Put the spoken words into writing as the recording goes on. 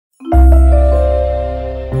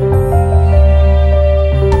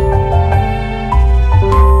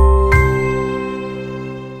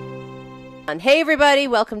Hey, everybody.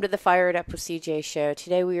 Welcome to the Fired Up with CJ show.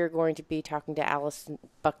 Today we are going to be talking to Allison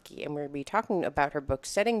Buckey, and we're going to be talking about her book,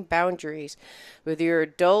 Setting Boundaries with Your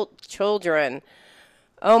Adult Children.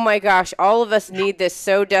 Oh my gosh, all of us need this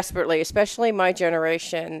so desperately, especially my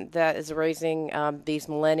generation that is raising these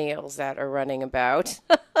millennials that are running about.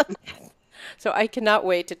 So I cannot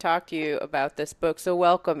wait to talk to you about this book. So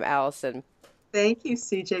welcome, Allison. Thank you,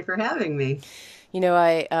 CJ, for having me.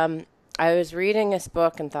 I was reading this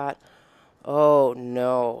book and thought, oh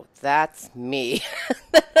no, that's me.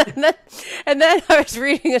 and, then, and then I was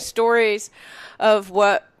reading the stories of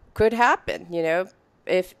what could happen,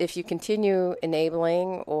 if you continue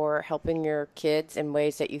enabling or helping your kids in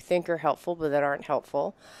ways that you think are helpful but that aren't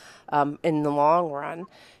helpful in the long run,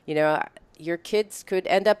 you know, your kids could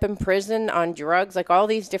end up in prison on drugs, like all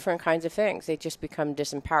these different kinds of things. They just become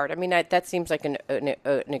disempowered. I mean, that seems like an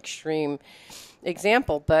extreme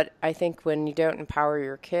example, but I think when you don't empower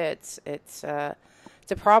your kids, it's a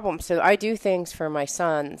problem. So I do things for my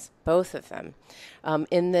sons, both of them,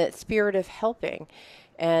 in the spirit of helping.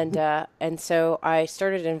 And so I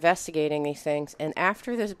started investigating these things. And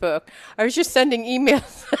after this book, I was just sending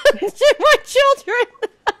emails to my children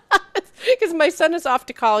because my son is off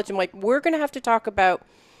to college. I'm like, we're going to have to talk about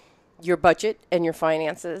your budget and your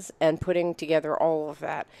finances and putting together all of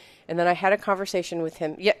that. And then I had a conversation with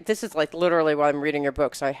him. Yeah, this is like literally while I'm reading your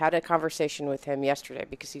book. So I had a conversation with him yesterday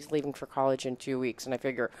because he's leaving for college in 2 weeks. And I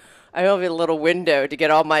figure I have a little window to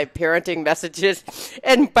get all my parenting messages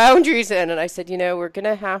and boundaries in. And I said, we're going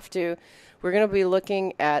to be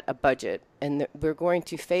looking at a budget, and we're going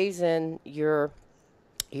to phase in your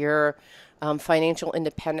financial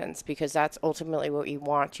independence, because that's ultimately what we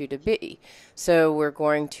want you to be. So we'll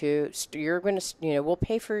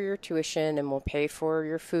pay for your tuition and we'll pay for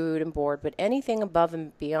your food and board, but anything above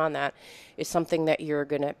and beyond that is something that you're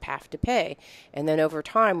going to have to pay. And then over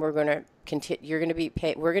time, we're going to we're going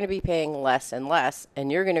to be paying less and less,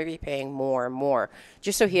 and you're going to be paying more and more,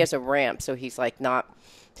 just so he has a ramp, so he's like not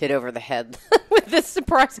hit over the head with this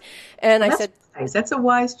surprise. And Well, I that's said, wise. That's a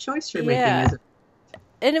wise choice you're making. yeah.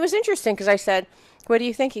 And it was interesting because I said, what do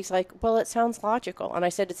you think? He's like, well, it sounds logical. And I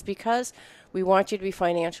said, it's because we want you to be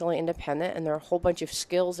financially independent, and there are a whole bunch of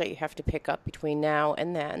skills that you have to pick up between now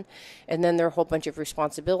and then. And then there are a whole bunch of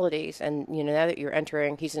responsibilities. And, now that you're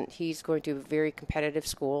entering, he's going to a very competitive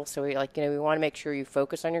school. So we want to make sure you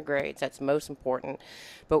focus on your grades. That's most important.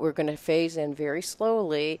 But we're going to phase in very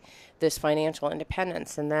slowly this financial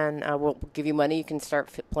independence. And then we'll give you money. You can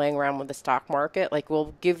start playing around with the stock market. Like,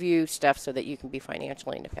 we'll give you stuff so that you can be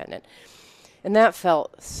financially independent. And that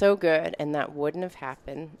felt so good, and that wouldn't have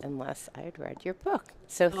happened unless I had read your book.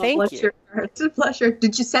 So Oh, thank bless you. your heart. It's a pleasure.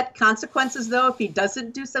 Did you set consequences, though, if he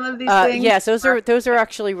doesn't do some of these things? Yes, those are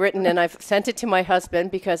actually written, and I've sent it to my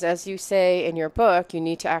husband because, as you say in your book, you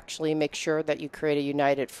need to actually make sure that you create a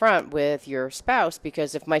united front with your spouse.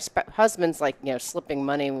 Because if my husband's slipping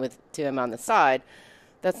money to him on the side,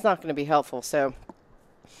 that's not going to be helpful. So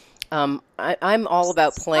I'm all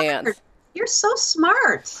about Smart. plans. You're so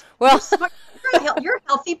smart. You're Well, smart. You're a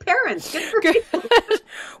healthy parent. Good for good. you.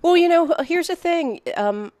 Well, here's the thing.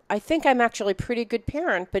 I think I'm actually a pretty good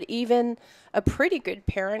parent, but even a pretty good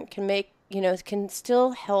parent can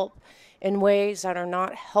still help in ways that are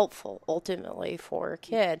not helpful ultimately for a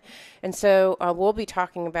kid. And so we'll be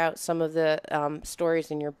talking about some of the stories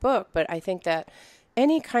in your book, but I think that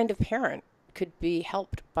any kind of parent could be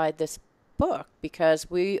helped by this book, because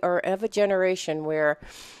we are of a generation where,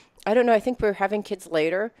 I don't know, I think we're having kids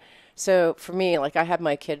later. So for me, like, I had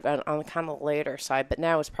my kid on the kind of later side, but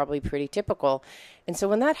now it's probably pretty typical. And so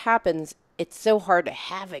when that happens, it's so hard to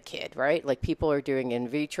have a kid, right? Like, people are doing in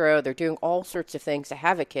vitro, they're doing all sorts of things to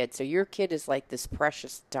have a kid. So your kid is like this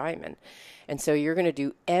precious diamond. And so you're going to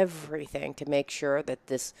do everything to make sure that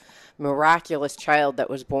this miraculous child that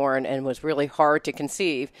was born and was really hard to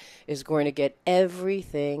conceive is going to get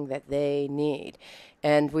everything that they need.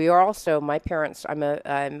 And we are also, my parents, I'm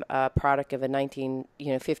a product of a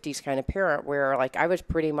 1950s kind of parent where, like, I was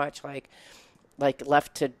pretty much like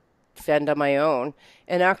left to fend on my own,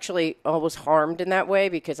 and actually I was harmed in that way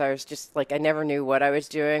because I was just like, I never knew what I was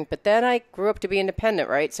doing. But then I grew up to be independent,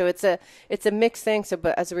 right? So it's a mixed thing. So,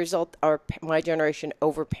 but as a result, my generation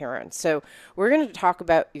overparents. So we're going to talk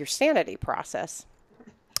about your sanity process.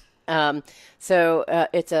 It's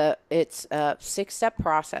a 6-step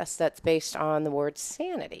process that's based on the word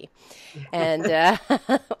sanity, and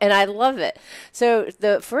and I love it. So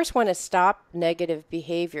the first one is stop negative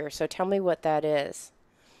behavior. So tell me what that is.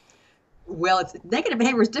 Well, it's negative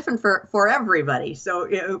behavior is different for everybody. So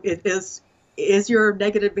it is your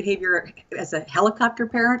negative behavior as a helicopter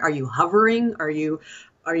parent? Are you hovering? Are you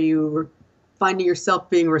finding yourself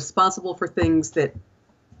being responsible for things that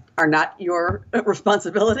are not your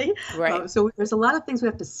responsibility. Right. So there's a lot of things we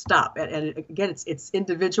have to stop. And again, it's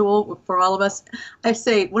individual for all of us. I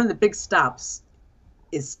say one of the big stops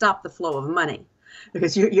is stop the flow of money.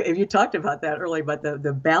 Because you talked about that earlier, about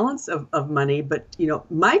the balance of money. But,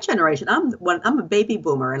 my generation, I'm a baby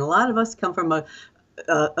boomer, and a lot of us come from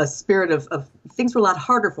a spirit of things were a lot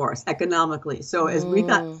harder for us economically. So as we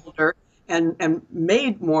got older and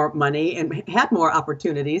made more money and had more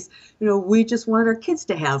opportunities, we just wanted our kids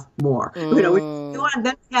to have more. We wanted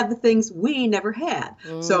them to have the things we never had.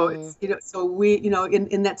 So it's, so we,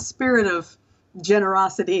 in that spirit of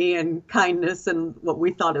generosity and kindness and what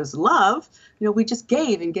we thought was love, we just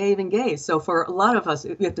gave and gave and gave. So for a lot of us,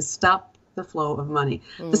 we have to stop the flow of money.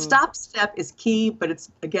 The stop step is key, but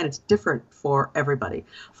it's different for everybody.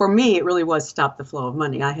 For me, it really was stop the flow of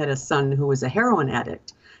money. I had a son who was a heroin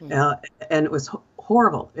addict, and it was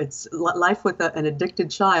horrible. It's life with an addicted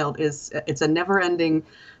child it's a never-ending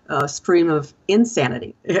stream of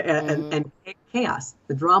insanity and chaos,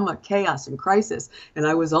 the drama, chaos, and crisis. And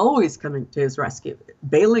I was always coming to his rescue,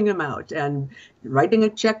 bailing him out and writing a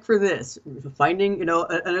check for this, finding,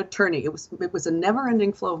 an attorney. It was a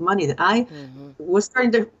never-ending flow of money that I was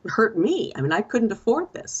starting to hurt me. I mean, I couldn't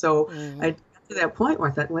afford this. So I got to that point where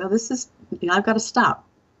I thought, well, this is, I've got to stop.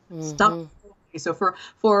 Stop. So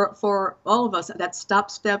for all of us, that stop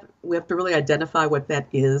step, we have to really identify what that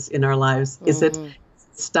is in our lives. Is it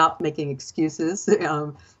stop making excuses?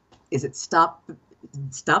 Is it stop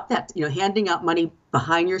that, handing out money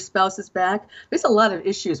behind your spouse's back? There's a lot of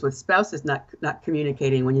issues with spouses not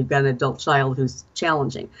communicating when you've got an adult child who's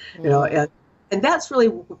challenging, and that's really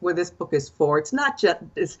what this book is for. It's not just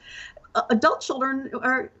adult children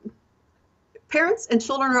are. Parents and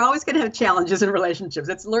children are always going to have challenges in relationships.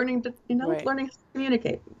 It's learning to, learning how to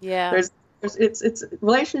communicate. Yeah. It's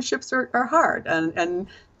relationships are hard, and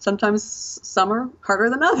sometimes some are harder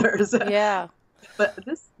than others. Yeah. But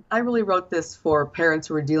I really wrote this for parents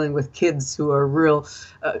who are dealing with kids who are real.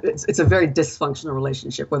 It's a very dysfunctional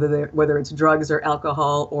relationship, whether it's drugs or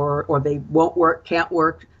alcohol, or they won't work, can't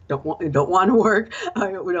work, don't want to work.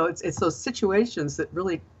 It's those situations that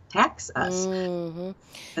really tax us.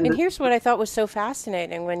 And here's what I thought was so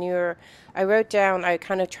fascinating I wrote down, I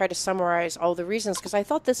kind of tried to summarize all the reasons, because I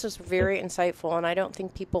thought this was very insightful, and I don't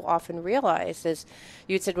think people often realize is,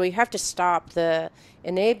 you said, well, you have to stop the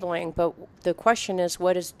enabling, but the question is,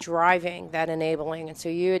 what is driving that enabling? And so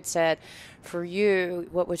you had said, for you,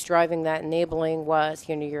 what was driving that enabling was,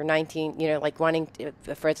 you're 19, like wanting to,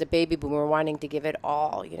 as a baby boomer, wanting to give it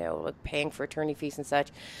all, like paying for attorney fees and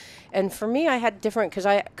such. And for me, I had different, because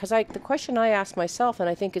the question I asked myself, and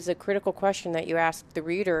I think is a critical question that you ask the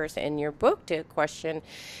readers in your book to question,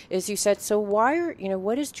 is you said, so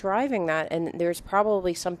what is driving that? And there's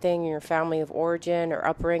probably something in your family of origin or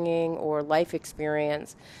upbringing or life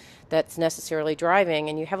experience that's necessarily driving.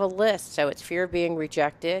 And you have a list. So it's fear of being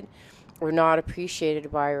rejected or not appreciated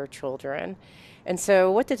by your children. And so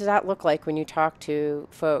what does that look like when you talk to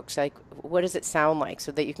folks? Like, what does it sound like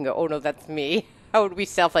so that you can go, oh, no, that's me? How would we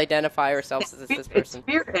self-identify ourselves as this person? It's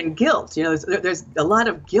fear and guilt. There's a lot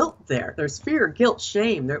of guilt there. There's fear, guilt,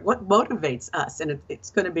 shame. What motivates us? And it's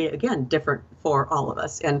going to be, again, different for all of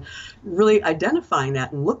us. And really identifying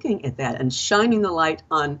that and looking at that and shining the light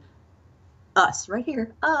on us right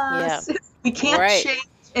here. Us. Yeah. We can't change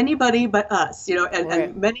anybody but us.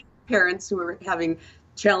 And many parents who are having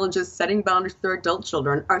challenges setting boundaries for their adult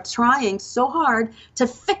children are trying so hard to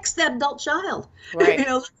fix that adult child. Right.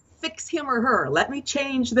 Fix him or her. Let me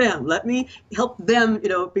change them. Let me help them,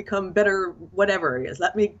 become better, whatever it is.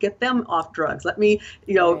 Let me get them off drugs. Let me,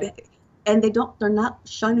 and they're not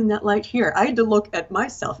shining that light here. I had to look at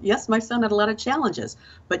myself. Yes, my son had a lot of challenges,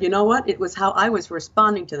 but you know what? It was how I was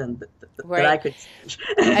responding to them that I could change.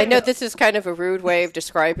 I know this is kind of a rude way of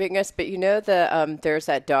describing us, but there's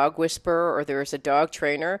that dog whisperer, or there's a dog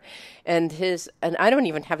trainer, and I don't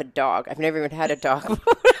even have a dog. I've never even had a dog.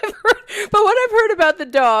 But what I've heard about the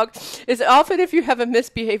dog is often if you have a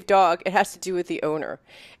misbehaved dog, it has to do with the owner.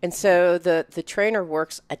 And so the trainer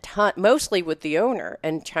works a ton, mostly with the owner,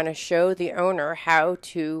 and trying to show the owner how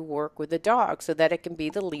to work with the dog so that it can be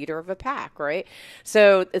the leader of a pack, right?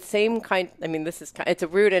 So the same kind, it's a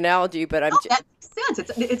rude analogy, but that makes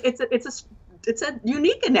sense. It's a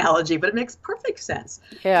unique analogy, but it makes perfect sense.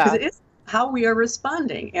 Yeah. Because it is how we are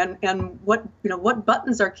responding and what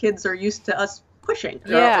buttons our kids are used to us pushing.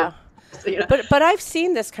 Yeah. But I've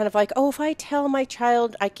seen this kind of like, if I tell my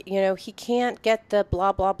child, he can't get the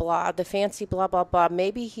blah, blah, blah, the fancy blah, blah, blah,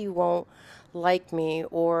 maybe he won't like me,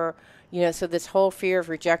 or, so this whole fear of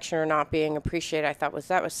rejection or not being appreciated, I thought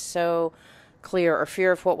that was so clear, or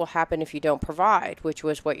fear of what will happen if you don't provide, which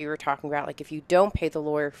was what you were talking about. Like if you don't pay the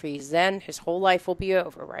lawyer fees, then his whole life will be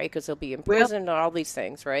over, right? Because he'll be in prison and all these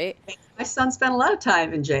things, right? My son spent a lot of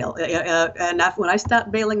time in jail. And when I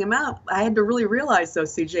stopped bailing him out, I had to really realize, though,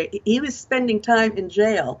 CJ, he was spending time in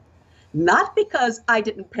jail. Not because I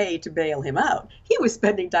didn't pay to bail him out. He was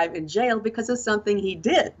spending time in jail because of something he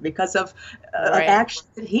did, because of an action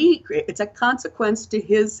that he created. It's a consequence to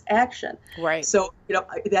his action. Right. So,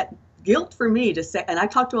 that guilt for me to say, and I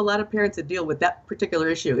talk to a lot of parents that deal with that particular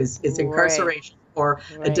issue, is incarceration or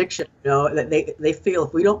addiction. That they feel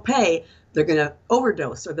if we don't pay, they're going to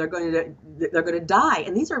overdose or they're going to die,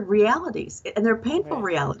 and these are realities, and they're painful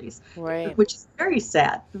realities, which is very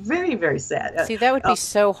sad, very, very sad. See, that would be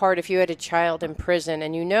so hard if you had a child in prison,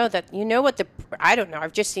 and I don't know.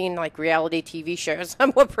 I've just seen like reality TV shows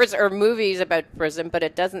on what prison or movies about prison, but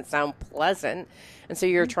it doesn't sound pleasant, and so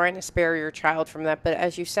you're trying to spare your child from that. But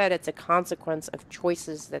as you said, it's a consequence of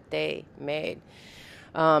choices that they made.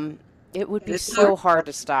 It would be so hard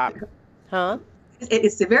to stop, huh?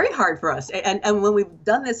 It's very hard for us, and when we've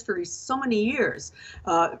done this for so many years,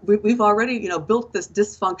 we've already built this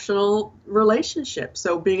dysfunctional relationship.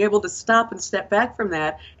 So being able to stop and step back from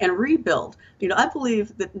that and rebuild, I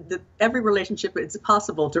believe that every relationship, it's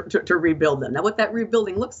possible to rebuild them. Now, what that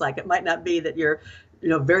rebuilding looks like, it might not be that you're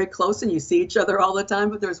very close and you see each other all the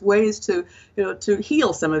time, but there's ways to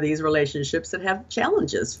heal some of these relationships that have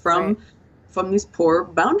challenges from these poor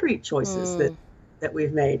boundary choices that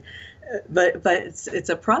we've made. But it's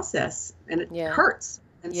a process, and it hurts.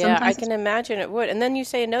 And I can imagine it would. And then you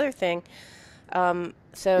say another thing.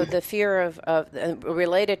 So the fear of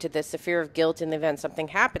related to this, the fear of guilt in the event something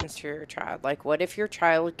happens to your child. Like, what if your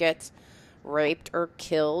child gets raped or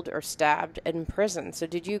killed or stabbed in prison? So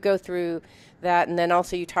did you go through that? And then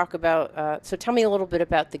also you talk about. So tell me a little bit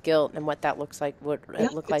about the guilt and what that looks like. What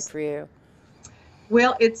it looked like for you.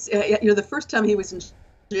 Well, it's the first time he was in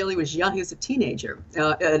jail, he was young. He was a teenager,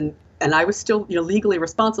 and I was still, legally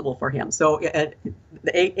responsible for him. So at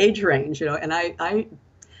the age range, and I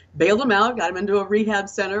bailed him out, got him into a rehab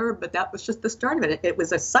center, but that was just the start of it. It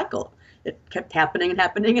was a cycle. It kept happening and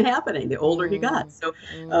happening and happening the older he got. So,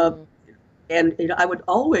 and I would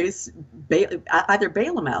always either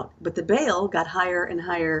bail him out, but the bail got higher and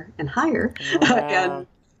higher and higher. Wow.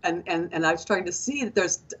 And I was starting to see that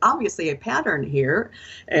there's obviously a pattern here,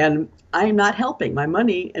 and I'm not helping. My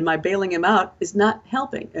money and my bailing him out is not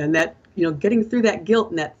helping, and that getting through that guilt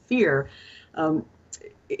and that fear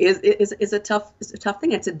is a tough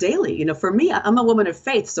thing. It's a daily. For me, I'm a woman of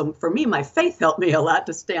faith, so for me, my faith helped me a lot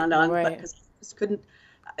to stand on. Right. Because I just couldn't,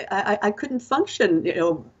 I couldn't function.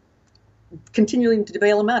 Continuing to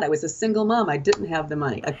bail him out. I was a single mom. I didn't have the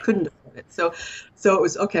money. I couldn't afford it. So it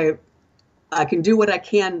was okay. I can do what I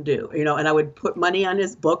can do, and I would put money on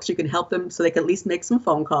his books. You can help them so they can at least make some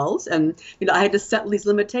phone calls. And, I had to set these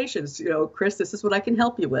limitations, Chris, this is what I can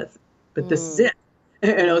help you with, but this is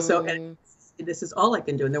it, so and this is all I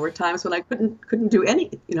can do. And there were times when I couldn't do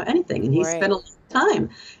anything. And he spent a lot of time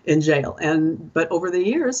in jail. But over the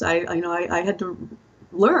years, I had to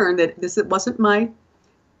learn that it wasn't my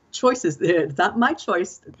choices. It's not my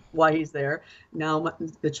choice why he's there. Now,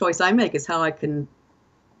 the choice I make is how I can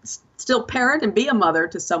still parent and be a mother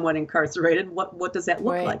to someone incarcerated. What does that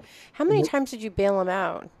look like? How many times did you bail him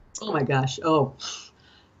out? Oh my gosh.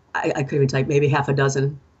 I couldn't even type, maybe half a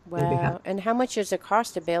dozen. Wow. And how much does it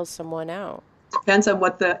cost to bail someone out? Depends on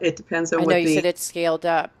what the. I know you said it's scaled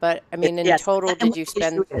up, but I mean, in total, did you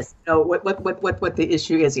spend? What the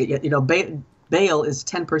issue is? Bail is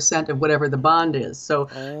 10% of whatever the bond is. So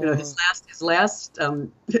his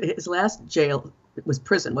last jail. It was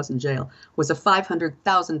prison, wasn't jail, was a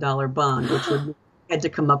 $500,000 bond, which had to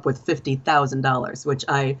come up with $50,000, which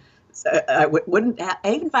I wouldn't have,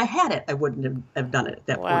 even if I had it, I wouldn't have done it at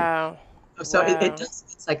that point. So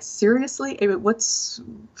it's like, seriously, what's,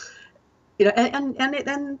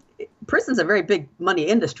 and prison's a very big money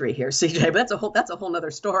industry here, CJ, but that's a whole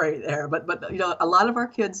nother story there. But a lot of our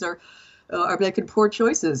kids are making poor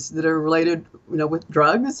choices that are related, with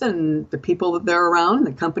drugs and the people that they're around,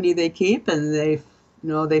 the company they keep, and they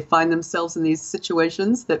find themselves in these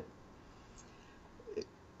situations that,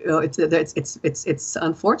 it's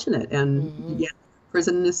unfortunate, and yet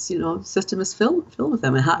prison is, system is filled with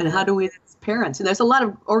them, and how do we as parents? And there's a lot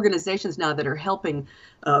of organizations now that are helping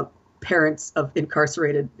parents of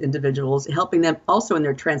incarcerated individuals, helping them also in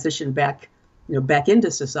their transition back into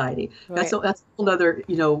society. Right. That's a whole other,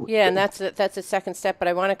 Yeah, and that's a second step, but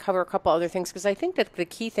I want to cover a couple other things, because I think that the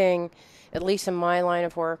key thing, at least in my line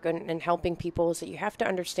of work and helping people, is that you have to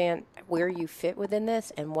understand where you fit within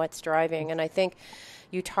this and what's driving. And I think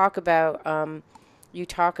you talk about you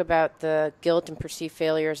talk about the guilt and perceived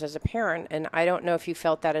failures as a parent, and I don't know if you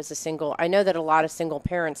felt that as a single. I know that a lot of single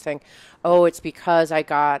parents think, oh, it's because I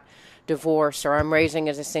got divorced or I'm raising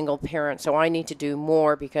as a single parent, so I need to do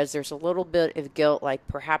more because there's a little bit of guilt, like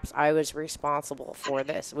perhaps I was responsible for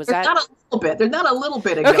this. Was There's that not a little bit. There's not a little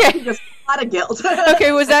bit of guilt. There's a lot of guilt.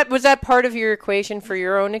 okay? Was that part of your equation for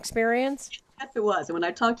your own experience? Yes, it was. And when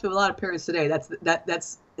I talk to a lot of parents today,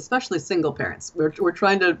 that's especially single parents. We're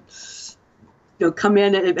trying to come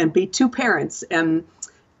in and be two parents, and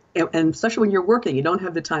especially when you're working, you don't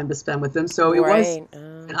have the time to spend with them. So it was,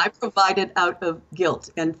 and I provided out of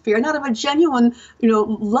guilt and fear, not of a genuine,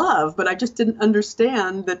 love, but I just didn't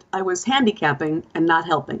understand that I was handicapping and not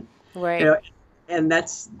helping. Right. And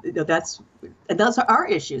that's those are our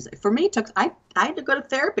issues. For me, I had to go to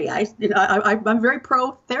therapy. I'm very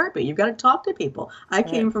pro therapy. You've got to talk to people. I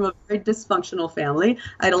came from a very dysfunctional family.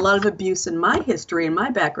 I had a lot of abuse in my history and my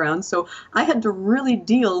background, so I had to really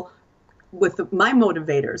deal with my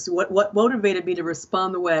motivators. What motivated me to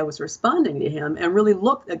respond the way I was responding to him, and really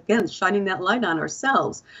look again, shining that light on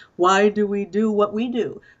ourselves. Why do we do what we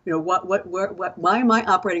do? Why am I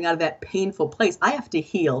operating out of that painful place? I have to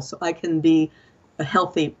heal so I can be a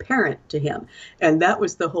healthy parent to him. And that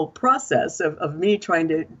was the whole process of me trying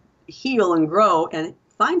to heal and grow and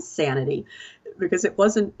find sanity, because it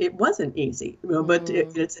wasn't easy, but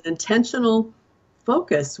it's an intentional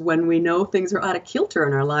focus when we know things are out of kilter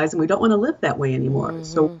in our lives and we don't want to live that way anymore.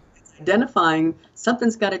 So identifying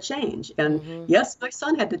something's got to change. And yes, my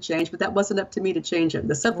son had to change, but that wasn't up to me to change him.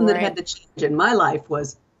 The something that had to change in my life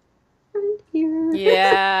was here.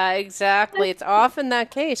 Yeah, exactly. It's often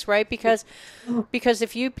that case, right? Because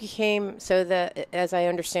if you became, so that, as I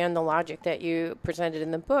understand the logic that you presented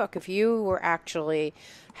in the book, if you were actually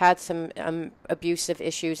had some abusive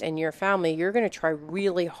issues in your family, you're going to try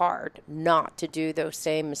really hard not to do those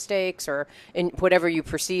same mistakes, or in whatever you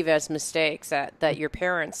perceive as mistakes that your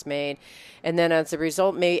parents made. And then as a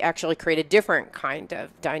result may actually create a different kind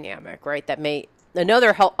of dynamic, right? That may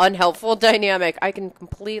another unhelpful dynamic. I can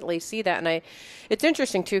completely see that. And it's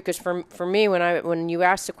interesting too, because for me, when you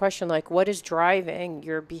ask the question, like, what is driving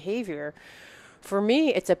your behavior? For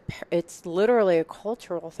me, it's literally a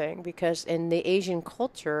cultural thing, because in the Asian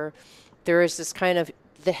culture, there is this kind of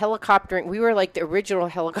the helicoptering. We were like the original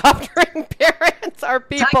helicoptering parents. Our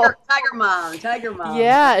people, tiger mom.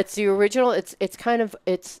 Yeah, it's the original. It's kind of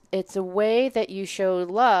it's a way that you show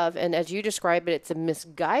love, and as you describe it, it's a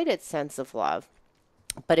misguided sense of love,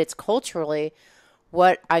 but it's culturally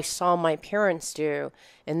what I saw my parents do,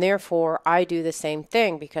 and therefore I do the same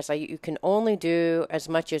thing, because you can only do as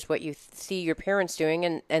much as what you see your parents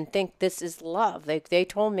doing, and think this is love. They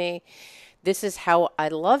told me, this is how I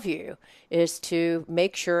love you, is to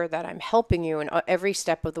make sure that I'm helping you in every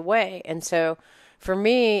step of the way. And so for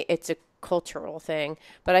me, it's a cultural thing,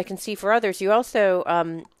 but I can see for others. You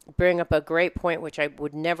also bring up a great point, which I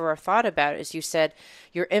would never have thought about, is you said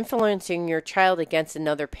you're influencing your child against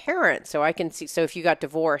another parent. So I can see, so if you got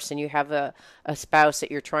divorced and you have a spouse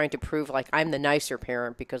that you're trying to prove, like, I'm the nicer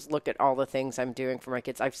parent because look at all the things I'm doing for my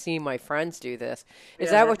kids. I've seen my friends do this. Is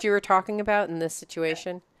that what you were talking about in this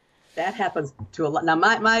situation? That happens to a lot. Now,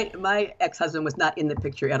 my ex-husband was not in the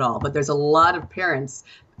picture at all, but there's a lot of parents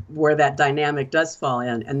where that dynamic does fall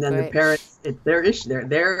in, and then the parents, it's their issue.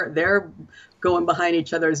 They're going behind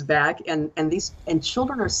each other's back, and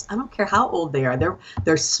children are, I don't care how old they are,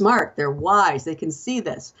 they're smart, they're wise, they can see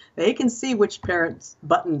this. They can see which parents'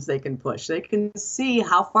 buttons they can push. They can see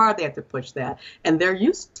how far they have to push that, and they're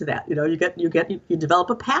used to that. You develop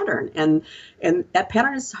a pattern, and that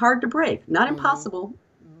pattern is hard to break. Not impossible,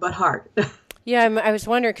 but hard. Yeah, I was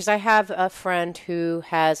wondering, because I have a friend who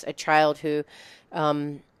has a child who,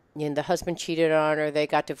 the husband cheated on her, they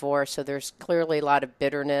got divorced, so there's clearly a lot of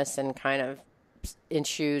bitterness and kind of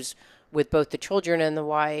issues with both the children and the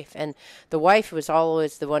wife. And the wife was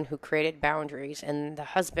always the one who created boundaries, and the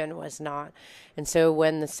husband was not. And so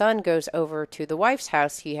when the son goes over to the wife's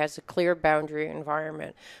house, he has a clear boundary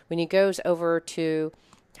environment. When he goes over to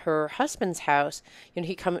her husband's house,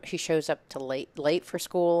 he shows up to late for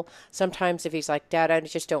school. Sometimes if he's like, Dad, I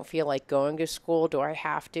just don't feel like going to school, do I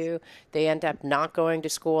have to? They end up not going to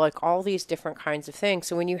school, like all these different kinds of things.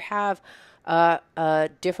 So when you have a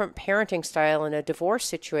different parenting style in a divorce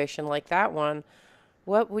situation like that one,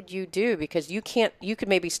 what would you do? Because you could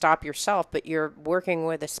maybe stop yourself, but you're working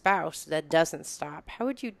with a spouse that doesn't stop. How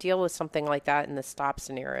would you deal with something like that in the stop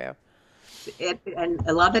scenario? And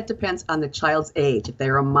a lot of that depends on the child's age. If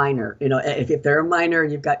they're a minor, if they're a minor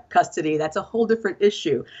and you've got custody, that's a whole different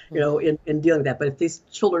issue, in dealing with that. But if these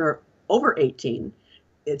children are over 18,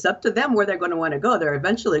 it's up to them where they're going to want to go. They're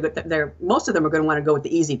eventually, they're most of them are going to want to go with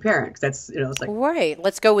the easy parent, 'cause that's, it's like, Right.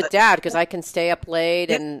 Let's go with dad because I can stay up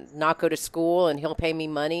late and not go to school and he'll pay me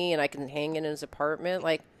money and I can hang in his apartment.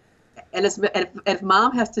 Like, and if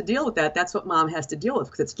mom has to deal with that, that's what mom has to deal with,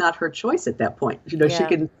 because it's not her choice at that point. She yeah.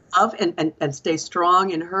 can love and stay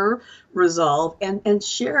strong in her resolve and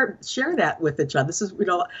share that with each other. This is,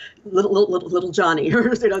 little Johnny.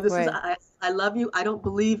 This Right. is, I love you. I don't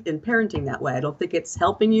believe in parenting that way. I don't think it's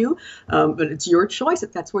helping you, but it's your choice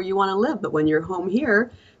if that's where you want to live. But when you're home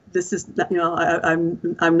here, this is,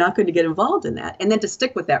 I'm not going to get involved in that. And then to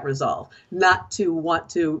stick with that resolve, not to want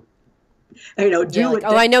to, do like, it.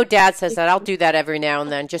 oh, I know dad says that. I'll do that every now and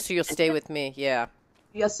then just so you'll stay with me. Yeah.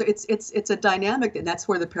 Yeah, so it's a dynamic, and that's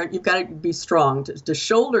where the parent, you've got to be strong to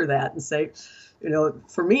shoulder that and say,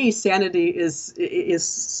 for me, sanity is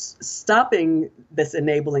stopping this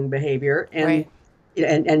enabling behavior, and Right.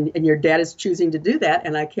 and your dad is choosing to do that,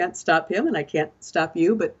 and I can't stop him, and I can't stop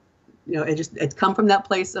you, but it's come from that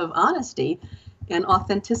place of honesty and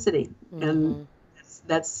authenticity, and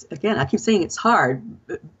that's again, I keep saying it's hard,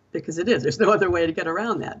 because it is. There's no other way to get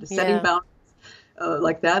around that. Setting Yeah. boundaries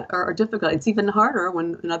like that are difficult. It's even harder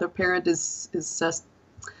when another parent is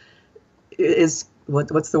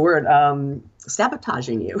what's the word,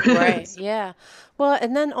 sabotaging you. Right. Yeah. Well,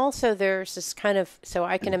 and then also there's this kind of, so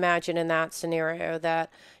I can imagine in that scenario that,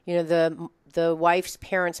 the wife's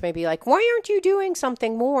parents may be like, why aren't you doing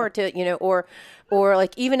something more to, or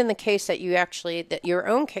like even in the case that that your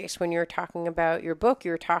own case, when you're talking about your book,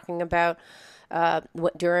 you're talking about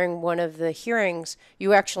during one of the hearings,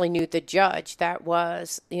 you actually knew the judge that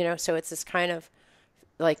was, so it's this kind of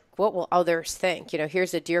like, what will others think?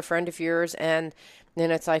 Here's a dear friend of yours, and then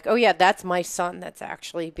it's like, oh yeah, that's my son that's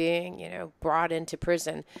actually being, brought into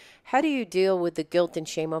prison. How do you deal with the guilt and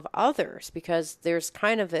shame of others? Because there's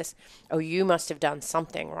kind of this, oh, you must have done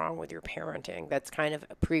something wrong with your parenting. That's kind of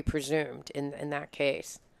presumed in that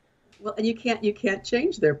case. Well, and you can't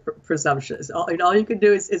change their presumptions. All you can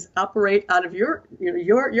do is operate out of your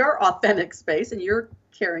authentic space and your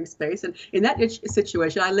caring space. And in that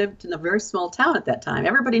situation, I lived in a very small town at that time.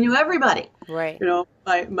 Everybody knew everybody. Right.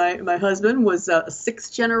 My husband was a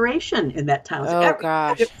sixth generation in that town. Oh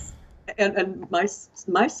gosh. And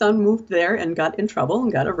my son moved there and got in trouble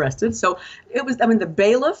and got arrested. So it was, the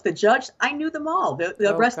bailiff, the judge, I knew them all.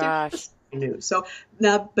 The arresting gosh. I knew. So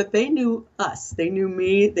now, but they knew us. They knew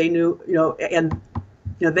me. They knew, and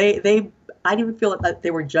I didn't feel that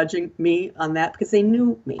they were judging me on that, because they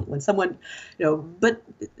knew me. When someone, but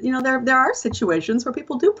there are situations where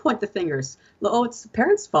people do point the fingers. Oh, it's the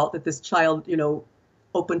parents' fault that this child,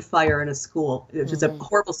 opened fire in a school. It's just a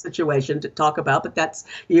horrible situation to talk about, but that's,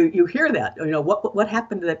 you hear that. What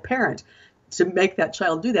happened to that parent to make that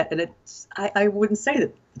child do that? And I wouldn't say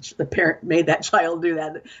that the parent made that child do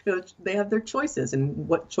that. They have their choices and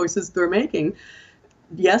what choices they're making.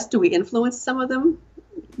 Yes, do we influence some of them?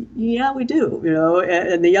 Yeah, we do.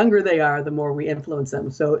 And the younger they are, the more we influence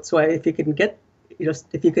them. So it's why if you can get,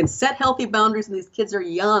 if you can set healthy boundaries when these kids are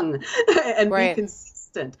young, and Right.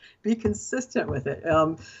 be consistent with it.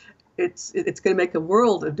 It's going to make a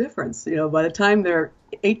world of difference. By the time they're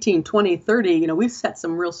 18, 20, 30, we've set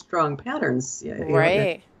some real strong patterns.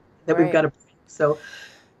 Right. That we've got to. So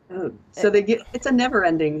it's a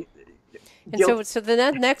never-ending. And so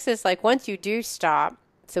the next is like, once you do stop,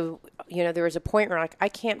 so, there was a point where like, I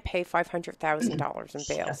can't pay $500,000 in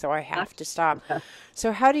bail, so I have to stop.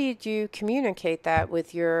 So how do you communicate that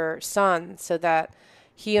with your son so that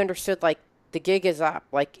he understood, like, the gig is up,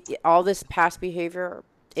 like all this past behavior,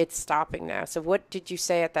 it's stopping now? So what did you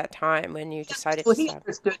say at that time when you decided to He stop?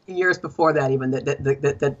 understood years before that even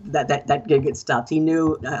that gig had stopped. He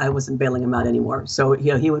knew I wasn't bailing him out anymore. So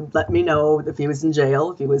he would let me know if he was in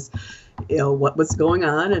jail, if he was, what was going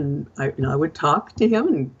on, and I would talk to him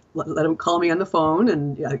and let him call me on the phone,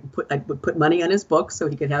 and I would put money on his book so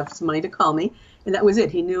he could have some money to call me, and that was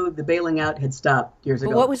it. He knew the bailing out had stopped years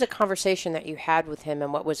ago. What was a conversation that you had with him,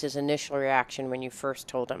 and what was his initial reaction when you first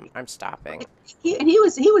told him, I'm stopping? He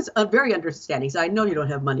was very understanding. He said, I know you don't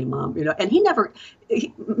have money, Mom. And he never.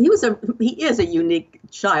 He is a unique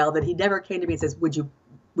child that he never came to me and says, Would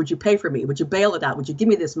you pay for me? Would you bail it out? Would you give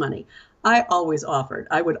me this money? I always offered.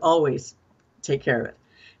 I would always take care of it.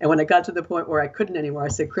 And when I got to the point where I couldn't anymore, I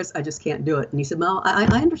said, Chris, I just can't do it. And he said, Mom, I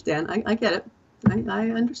understand. I get it. I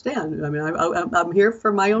understand. I mean, I'm here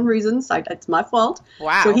for my own reasons. It's my fault.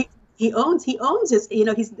 Wow. So he owns his.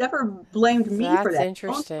 He's never blamed me for that. That's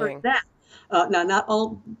interesting. For that. Now, not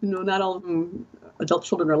all adult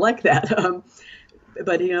children are like that.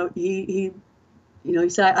 But he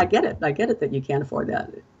said, I get it. I get it that you can't afford that.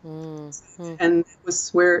 Mm-hmm. And it was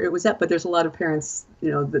where it was at. But there's a lot of parents,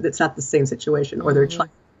 that it's not the same situation, or their child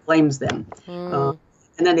blames them, uh,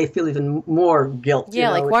 and then they feel even more guilt. Yeah,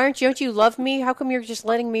 like why don't you love me? How come you're just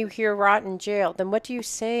letting me here rot in jail? Then what do you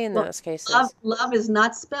say in Well, those cases? love is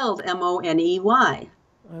not spelled Money.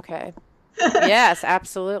 Okay. Yes,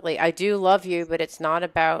 absolutely. I do love you, but it's not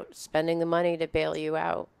about spending the money to bail you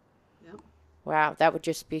out. Yep. Wow, that would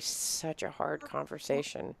just be such a hard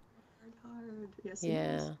conversation. Hard. Yes, it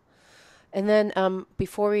is. Yeah. And then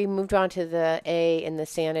before we moved on to the A and the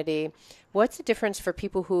sanity, what's the difference for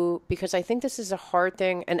people who, because I think this is a hard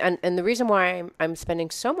thing, and the reason why I'm spending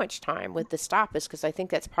so much time with the stop is because I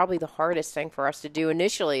think that's probably the hardest thing for us to do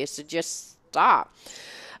initially is to just stop.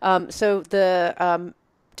 So the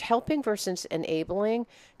helping versus enabling,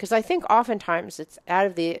 because I think oftentimes it's out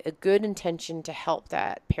of a good intention to help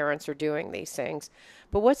that parents are doing these things.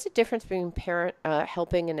 But what's the difference between parent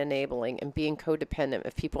helping and enabling and being codependent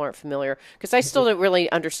if people aren't familiar? Because I still don't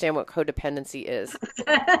really understand what codependency is.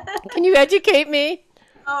 Can you educate me?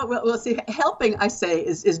 Oh, well, see, helping, I say,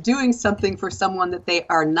 is doing something for someone that they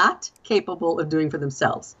are not capable of doing for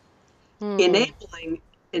themselves. Enabling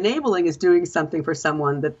is doing something for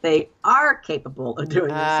someone that they are capable of doing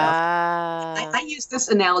themselves. I use this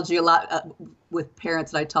analogy a lot with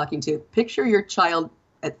parents that I'm talking to. Picture your child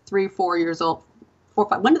at 3, 4 years old. 4,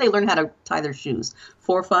 5. When do they learn how to tie their shoes?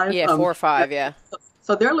 4, 5? Yeah, 4 or 5, yeah.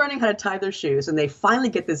 So they're learning how to tie their shoes, and they finally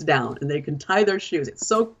get this down, and they can tie their shoes. It's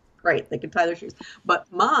so great. They can tie their shoes. But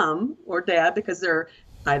mom or dad, because they're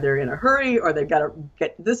either in a hurry or they've got to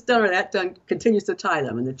get this done or that done, continues to tie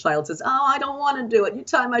them. And the child says, oh, I don't want to do it. You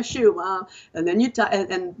tie my shoe, Mom. And then you tie,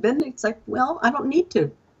 and then it's like, well, I don't need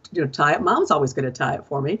to tie it. Mom's always going to tie it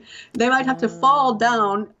for me. They might have to fall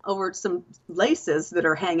down over some laces that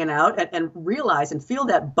are hanging out and realize and feel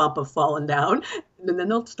that bump of falling down. And then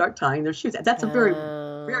they'll start tying their shoes. That's a very,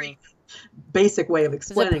 very basic way of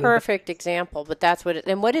explaining it. It's a perfect example, but that's what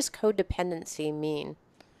and what does codependency mean?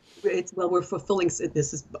 We're fulfilling,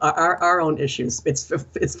 this is our own issues.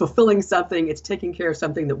 It's fulfilling something. It's taking care of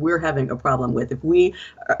something that we're having a problem with. If we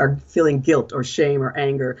are feeling guilt or shame or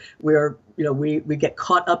anger, we get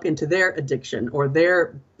caught up into their addiction or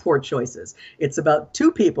their poor choices. It's about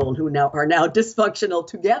two people who are now dysfunctional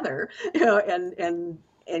together, and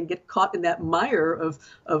get caught in that mire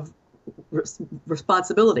of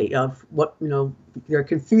responsibility of what, they're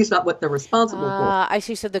confused about what they're responsible for. I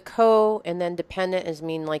see. So the co and then dependent is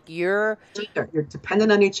mean like you're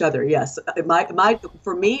dependent on each other. Yes.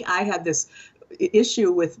 For me, I had this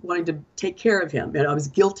issue with wanting to take care of him, and I was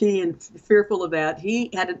guilty and fearful of that. He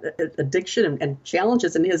had an addiction and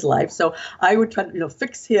challenges in his life, so I would try to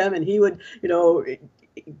fix him, and he would be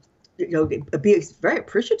very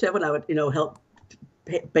appreciative when I would help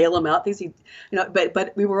bail him out, things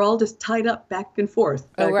but we were all just tied up back and forth.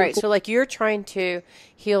 So like you're trying to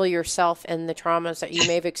heal yourself and the traumas that you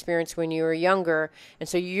may have experienced when you were younger, and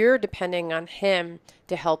so you're depending on him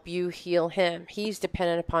to help you heal him. He's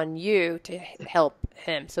dependent upon you to help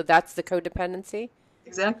him. So that's the codependency.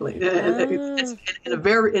 Exactly. It's in a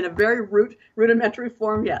very rudimentary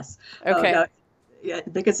form. Yes. Okay. Yeah,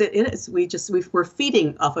 because it is. We're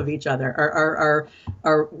feeding off of each other.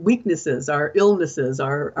 Our weaknesses, our illnesses,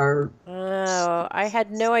 our. Oh, I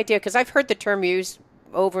had no idea because I've heard the term used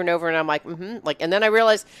over and over, and I'm like, and then I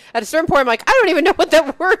realized at a certain point, I'm like, I don't even know what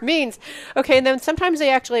that word means. Okay, and then sometimes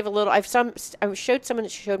they actually have a little. I showed someone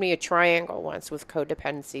that showed me a triangle once with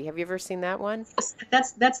codependency. Have you ever seen that one?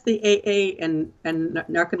 That's the AA and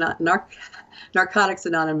Narcotics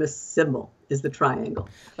Anonymous symbol. Is the triangle.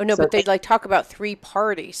 Oh no, but they talk about 3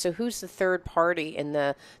 parties. So who's the third party in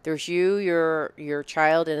there's you, your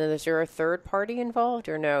child, and then is there a third party involved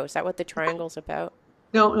or no? Is that what the triangle's about?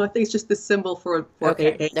 No, I think it's just the symbol for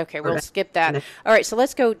okay. AA. Okay, we'll skip that. All right, so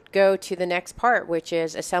let's go to the next part, which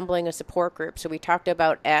is assembling a support group. So we talked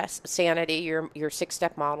about sanity, your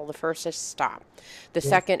 6-step model. The first is stop. The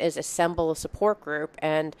second is assemble a support group,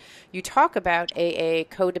 and you talk about AA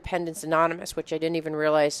Codependence Anonymous, which I didn't even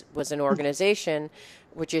realize was an organization,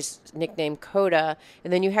 which is nicknamed CODA,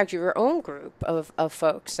 and then you have your own group of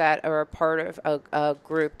folks that are a part of a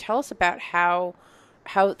group. Tell us about how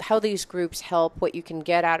these groups help, what you can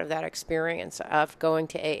get out of that experience of going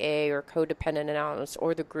to AA or Codependent Anonymous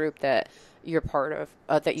or the group that you're part of,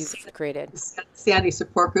 that you've created. Sanity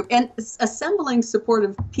support group. And assembling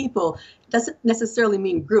supportive people doesn't necessarily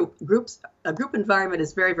mean groups. A group environment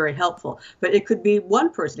is very, very helpful, but it could be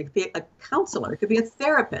one person, it could be a counselor, it could be a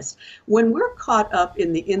therapist. When we're caught up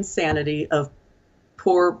in the insanity of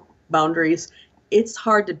poor boundaries, it's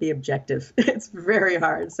hard to be objective. It's very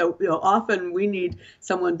hard. So often we need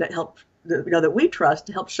someone that we trust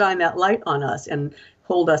to help shine that light on us and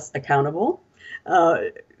hold us accountable,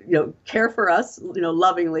 care for us,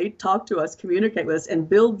 lovingly, talk to us, communicate with us, and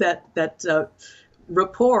build that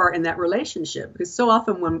rapport in that relationship. Because so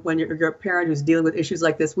often when you're a parent who's dealing with issues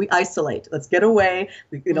like this, we isolate. Let's get away.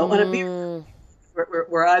 We don't want to be.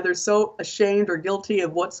 We're either so ashamed or guilty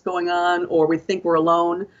of what's going on, or we think we're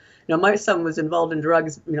alone. My son was involved in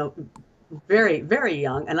drugs, very, very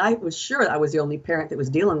young, and I was sure I was the only parent that was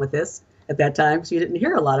dealing with this at that time, because you didn't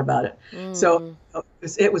hear a lot about it. So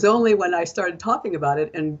it was only when I started talking about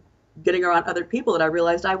it and getting around other people that I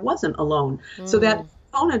realized I wasn't alone. So that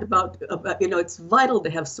component about it's vital to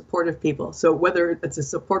have supportive people. So whether it's a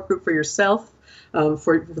support group for yourself,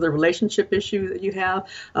 for the relationship issue that you have.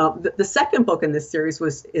 The second book in this series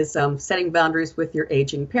is Setting Boundaries with Your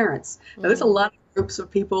Aging Parents. Now, there's a lot of groups of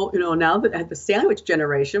people, now that have the sandwich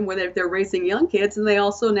generation, where they're raising young kids, and they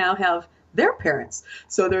also now have their parents.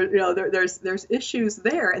 So there's issues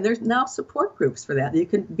there, and there's now support groups for that. You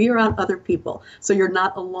can be around other people, so you're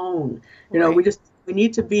not alone. Right. We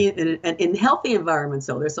need to be in healthy environments.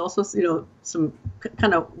 So there's also some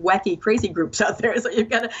kind of wacky, crazy groups out there. So you've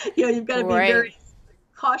got to be very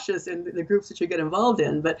cautious in the groups that you get involved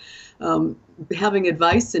in, but having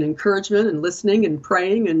advice and encouragement and listening and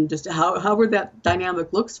praying and just however that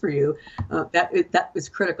dynamic looks for you, that is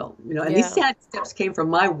critical. And these steps came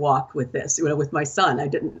from my walk with this. With my son,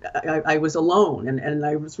 I was alone, and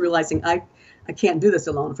I was realizing I can't do this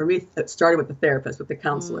alone. For me, it started with the therapist, with the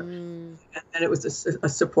counselor, and then it was a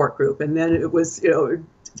support group, and then it was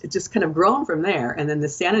it just kind of grown from there. And then the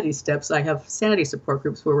sanity steps, I have sanity support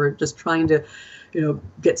groups where we're just trying to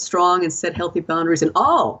get strong and set healthy boundaries in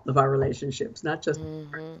all of our relationships, not just.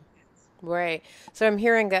 Right. So I'm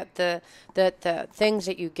hearing that the things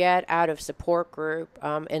that you get out of support group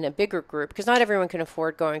in a bigger group, because not everyone can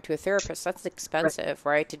afford going to a therapist. That's expensive,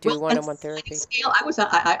 right? To do one-on-one therapy. Scale,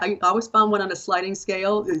 I always found one on a sliding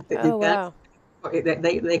scale. Wow.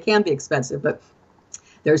 They can be expensive, but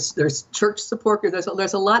there's church support. There's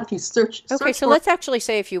a lot. If you search. Okay, so let's actually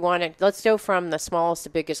say, if you want to, let's go from the smallest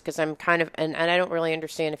to biggest, because I'm kind of, and I don't really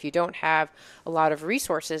understand if you don't have a lot of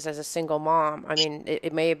resources as a single mom. I mean,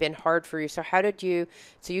 it may have been hard for you. So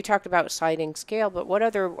you talked about sliding scale, but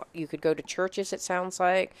you could go to churches, it sounds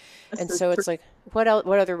like. And so it's like, what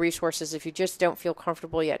other resources, if you just don't feel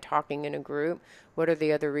comfortable yet talking in a group, what are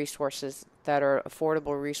the other resources that are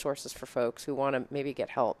affordable resources for folks who want to maybe get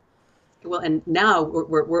help? Well, and now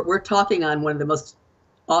we're talking on one of the most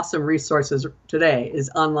awesome resources today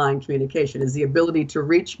is online communication, is the ability to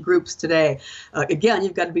reach groups today. Again,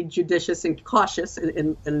 you've got to be judicious and cautious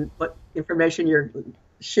in what information you're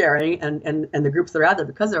sharing and the groups that are out there,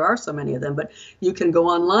 because there are so many of them. But you can go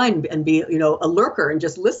online and be a lurker and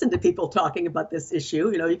just listen to people talking about this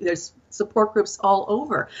issue. There's support groups all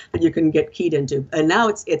over that you can get keyed into. And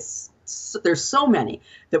now there's so many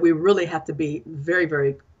that we really have to be very,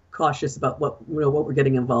 very cautious about what we're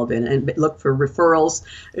getting involved in, and look for referrals,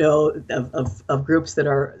 of groups that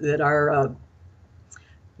are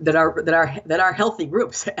healthy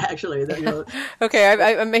groups, actually.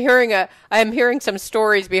 Okay, I'm hearing some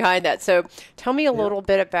stories behind that. So tell me a little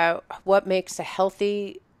bit about what makes a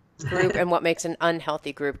healthy group and what makes an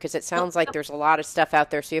unhealthy group, because it sounds like there's a lot of stuff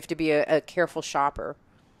out there, so you have to be a careful shopper.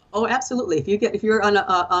 Oh, absolutely. If you're on an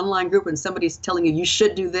online group and somebody's telling you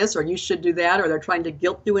should do this or you should do that, or they're trying to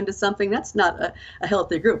guilt you into something, that's not a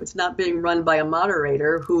healthy group. It's not being run by a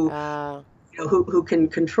moderator who can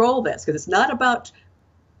control this, because it's not about,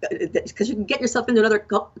 because you can get yourself into another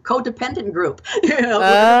codependent group.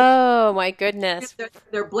 Oh my goodness!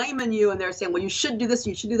 They're blaming you, and they're saying, "Well, you should do this,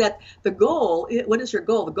 you should do that." The goal, what is your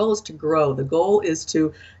goal? The goal is to grow. The goal is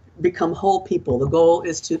to become whole people. The goal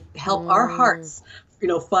is to help our hearts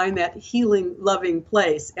find that healing, loving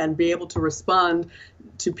place, and be able to respond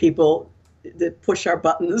to people that push our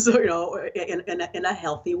buttons, in a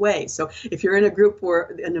healthy way. So if you're in a group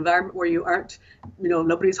an environment where you aren't,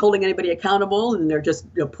 nobody's holding anybody accountable, and they're just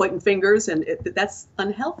pointing fingers, and that's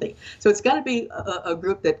unhealthy. So it's got to be a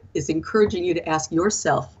group that is encouraging you to ask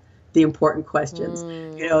yourself the important questions.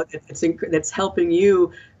 That's helping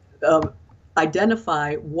you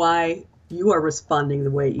identify why you are responding the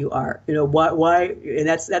way you are. Why, and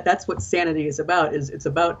that's what sanity is about. It's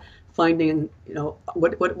about finding,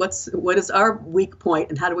 what is our weak point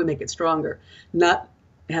and how do we make it stronger? Not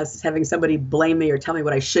having somebody blame me or tell me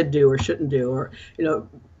what I should do or shouldn't do, or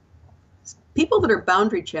people that are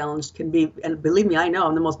boundary challenged can be, and believe me, I know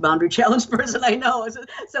I'm the most boundary challenged person I know.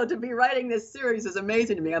 So to be writing this series is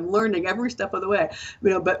amazing to me. I'm learning every step of the way.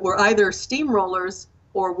 But we're either steamrollers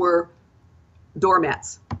or we're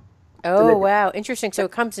doormats. Oh, wow. Interesting. So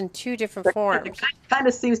it comes in two different It forms. kind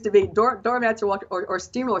of seems to be doormats or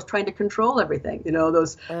steamrollers trying to control everything.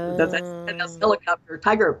 Those Um, helicopter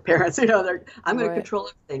tiger parents. I'm going to right. control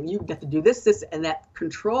everything. You get to do this, and that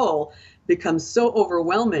control becomes so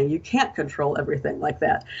overwhelming. You can't control everything like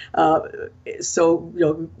that.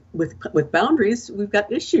 With boundaries, we've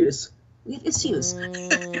got issues. We have issues.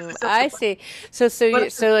 I see.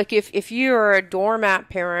 But So like if you are a doormat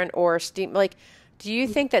parent or a steam like do you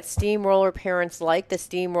think that steamroller parents like the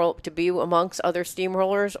steamroll to be amongst other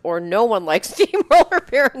steamrollers or no one likes steamroller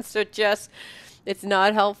parents so just it's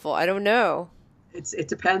not helpful? I don't know. it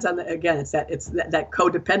depends on that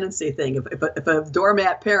codependency thing. If a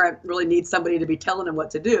doormat parent really needs somebody to be telling them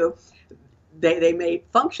what to do, they may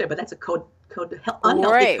function, but that's a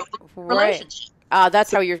unhealthy Right. Right. relationship.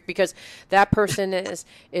 That's how you're because that person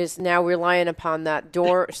is now relying upon that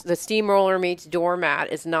door. The steamroller meets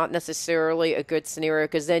doormat is not necessarily a good scenario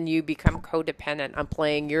because then you become codependent on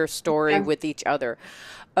playing your story And with each other.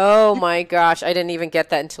 Oh my gosh, I didn't even get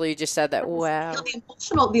that until you just said that. Wow.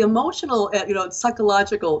 the emotional,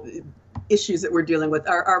 psychological issues that we're dealing with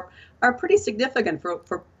are pretty significant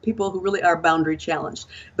for people who really are boundary challenged.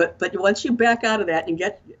 But once you back out of that and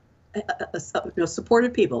get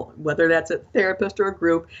supportive people, whether that's a therapist or a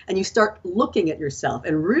group, and you start looking at yourself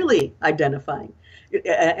and really identifying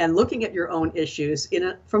and looking at your own issues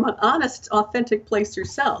from an honest, authentic place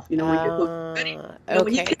yourself. When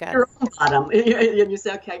you Okay, get got it. your own bottom and you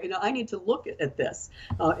say, okay, I need to look at this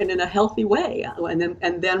and in a healthy way,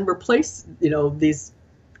 and then replace these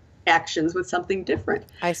actions with something different.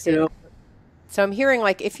 I You see. know, So I'm hearing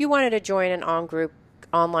like if you wanted to join an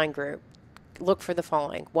online group, look for the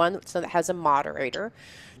following. One, so that has a moderator.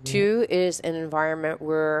 Two is an environment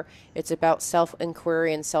where it's about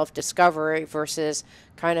self-inquiry and self-discovery versus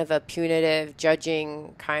kind of a punitive,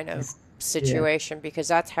 judging kind of yeah, situation because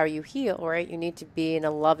that's how you heal, right? You need to be in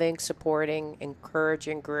a loving, supporting,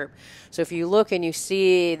 encouraging group. So if you look and you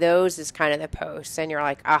see those as kind of the posts and you're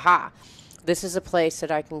like, aha, this is a place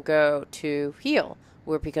that I can go to heal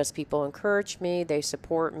where because people encourage me, they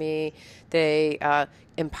support me, they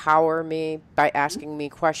empower me by asking me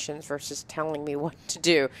questions versus telling me what to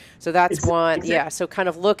do. So that's one, exactly. yeah. So kind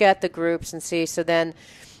of look at the groups and see. So then,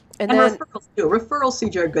 and And then, referrals too. Referrals,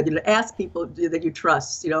 CJ, are good. Ask people that you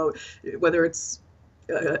trust. Whether it's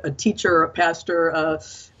a teacher, a pastor,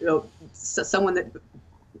 someone that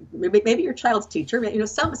maybe your child's teacher.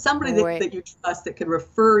 Somebody that, right, that you trust that can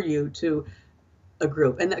refer you to a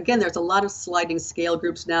group. And again, there's a lot of sliding scale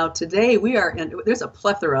groups now. Today, there's a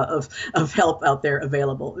plethora of help out there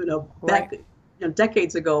available. right,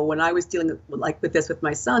 Decades ago, when I was dealing with this with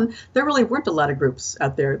my son, there really weren't a lot of groups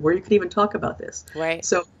out there where you could even talk about this. right.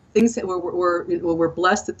 So things that we're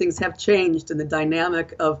blessed that things have changed, and the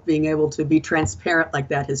dynamic of being able to be transparent like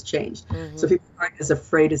that has changed. So Hmm. people aren't as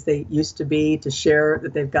afraid as they used to be to share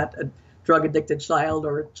that they've got a drug addicted child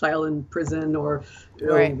or a child in prison or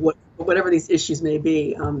Right. whatever these issues may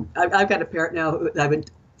be. I've got a parent now who I've been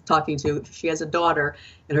talking to. She has a daughter,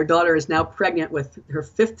 and her daughter is now pregnant with her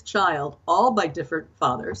fifth child, all by different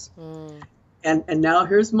fathers. Mm. And now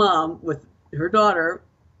here's mom with her daughter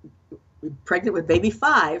pregnant with baby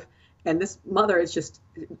five, and this mother is just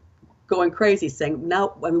going crazy, saying,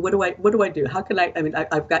 "Now, I mean, what do I do? How can I? I mean,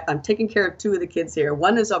 I'm taking care of two of the kids here.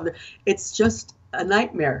 One is over there. It's just a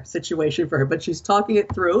nightmare situation for her, but she's talking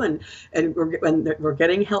it through, and we're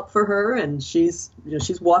getting help for her, and she's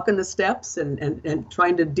walking the steps and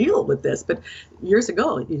trying to deal with this. But years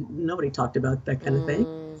ago, nobody talked about that kind of thing.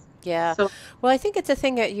 Yeah. So Well, I think it's a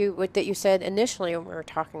thing that you said initially when we were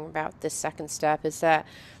talking about this second step is that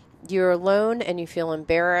you're alone and you feel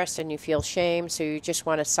embarrassed and you feel shame, so you just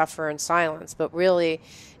want to suffer in silence. But really,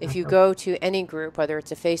 if you go to any group, whether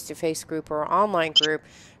it's a face-to-face group or an online group,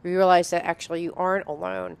 you realize that actually you aren't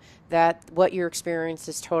alone, that what your experience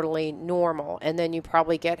is totally normal, and then you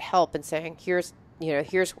probably get help in saying, here's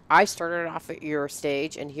I started off at your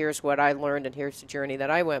stage and here's what I learned and here's the journey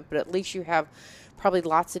that I went. But at least you have probably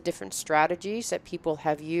lots of different strategies that people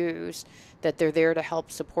have used that they're there to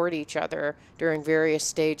help support each other during various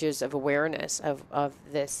stages of awareness of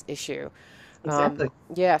this issue. exactly.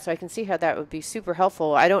 Yeah, so I can see how that would be super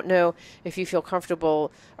helpful. I don't know if you feel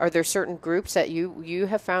comfortable. Are there certain groups that you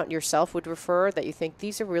have found yourself would refer that you think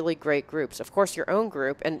these are really great groups? Of course, your own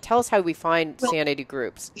group, and tell us how we find Well, sanity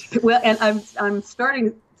groups. Well, and I'm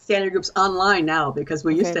starting standard groups online now because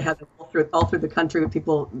we used Okay. to have them all through the country where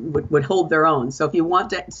people would hold their own. So if you want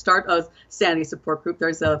to start a sanity support group,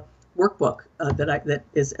 there's a workbook that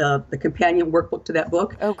is the companion workbook to that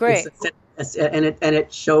book. Oh, It's great. And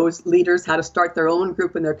it shows leaders how to start their own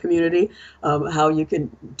group in their community, how you can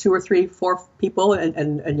 2 or 3, 4 people,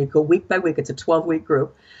 and you go week by week. It's a 12-week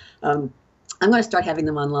group. I'm going to start having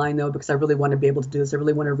them online, though, because I really want to be able to do this. I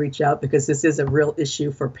really want to reach out, because this is a real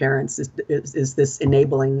issue for parents, is this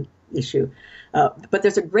enabling issue. But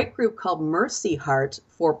there's a great group called Mercy Heart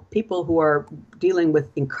for people who are dealing with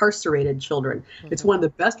incarcerated children. Mm-hmm. It's one of the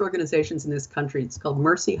best organizations in this country. It's called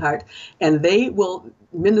Mercy Heart, and they will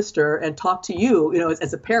minister and talk to you,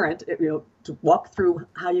 as a parent, to walk through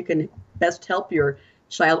how you can best help your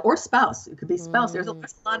child or spouse. It could be spouse. There's a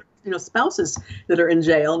lot of spouses that are in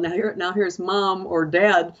jail. Now here's mom or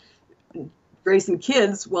dad raising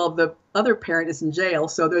kids while the other parent is in jail.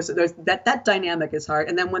 So there's that dynamic is hard.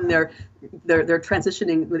 And then when they're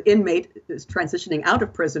transitioning, the inmate is transitioning out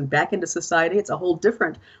of prison back into society, it's a whole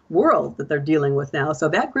different world that they're dealing with now. So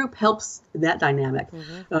that group helps in that dynamic.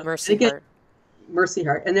 Mm-hmm. Mercy Heart. Mercy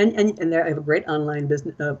Heart. And then and they have a great online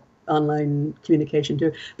business, online communication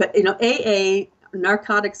too. But AA,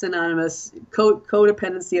 Narcotics Anonymous,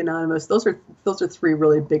 Codependency Anonymous, those are 3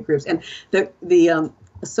 really big groups. And the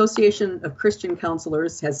Association of Christian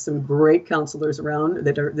Counselors has some great counselors around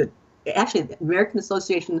that actually the American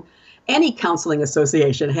Association, any counseling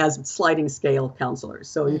association has sliding scale counselors.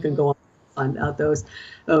 So you can go on out those.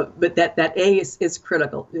 But that A is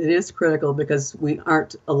critical. It is critical because we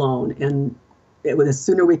aren't alone. And the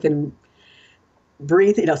sooner we can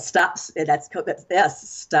breathe, stop. That's S.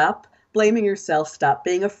 Stop blaming yourself. Stop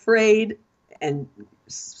being afraid, and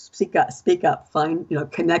speak up. Find,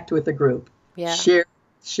 connect with the group. Yeah.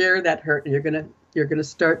 Share that hurt. You're gonna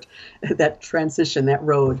start that transition, that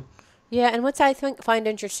road. Yeah, and what I find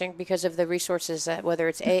interesting, because of the resources that, whether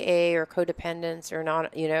it's AA or codependence or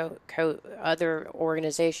not, other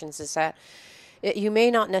organizations, is that you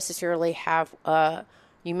may not necessarily have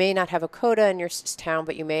you may not have a CODA in your town,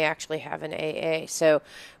 but you may actually have an AA. So,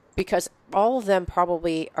 because all of them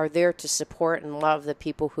probably are there to support and love the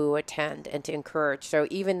people who attend and to encourage. So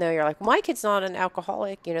even though you're like, my kid's not an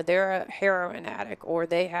alcoholic, they're a heroin addict, or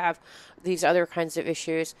they have these other kinds of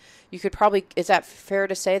issues, you could probably, is that fair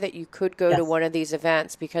to say that you could go to one of these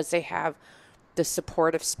events because they have the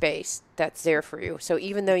supportive space that's there for you? So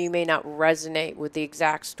even though you may not resonate with the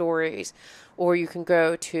exact stories, or you can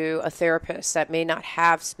go to a therapist that may not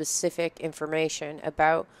have specific information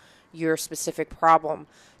about your specific problem,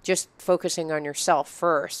 just focusing on yourself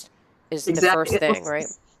first is the first thing, right?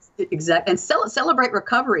 Exactly. And Celebrate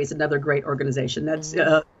Recovery is another great organization. That's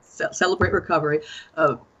Celebrate Recovery,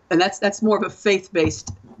 and that's more of a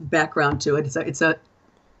faith-based background to it. It's a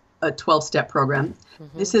 12-step program.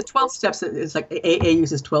 Mm-hmm. This is 12 steps. It's like AA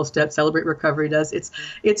uses 12 steps. Celebrate Recovery does. It's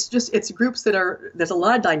groups there's a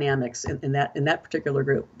lot of dynamics in that particular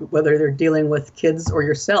group, whether they're dealing with kids or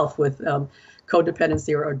yourself with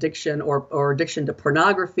codependency or addiction, or addiction to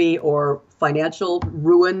pornography or financial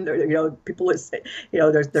ruin. People there's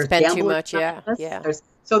spend too much. Yeah.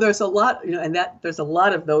 So there's a lot, and there's a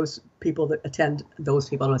lot of those people that attend. Those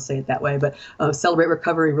people, I don't want to say it that way, but Celebrate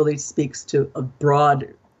Recovery really speaks to a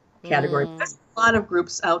broad category. There's a lot of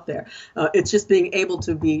groups out there. It's just being able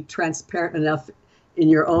to be transparent enough in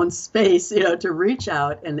your own space, to reach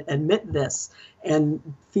out and admit this and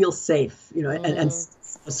feel safe, and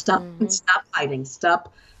stop hiding,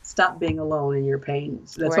 stop being alone in your pain.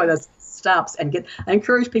 So that's why that stops. And I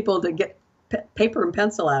encourage people to get paper and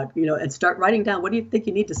pencil out, and start writing down, what do you think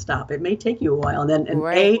you need to stop? It may take you a while, and then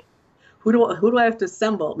who do I have to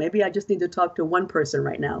assemble? Maybe I just need to talk to one person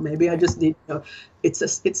right now. Maybe I just need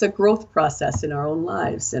it's a growth process in our own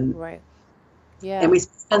lives, and and we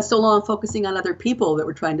spend so long focusing on other people that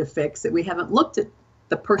we're trying to fix that we haven't looked at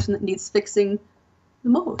the person that needs fixing the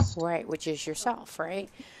most. Right, which is yourself, right?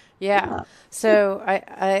 Yeah. So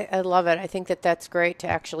I love it. I think that's great to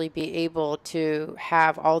actually be able to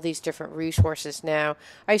have all these different resources now.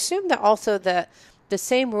 I assume that also that the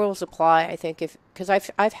same rules apply, I think, because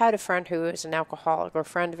I've had a friend who is an alcoholic, or a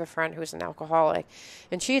friend of a friend who is an alcoholic,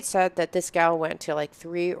 and she had said that this gal went to like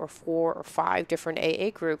 3 or 4 or 5 different AA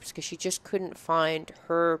groups because she just couldn't find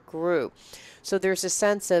her group. So there's a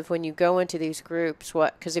sense of, when you go into these groups,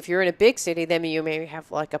 because if you're in a big city, then you may have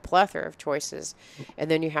like a plethora of choices, and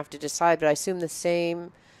then you have to decide. But I assume the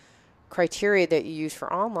same criteria that you use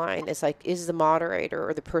for online is like, is the moderator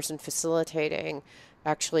or the person facilitating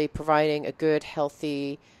actually providing a good,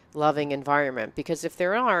 healthy, loving environment? Because if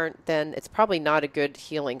there aren't, then it's probably not a good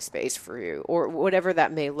healing space for you, or whatever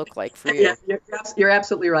that may look like for you. Yeah, you're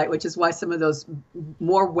absolutely right, which is why some of those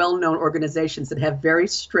more well-known organizations that have very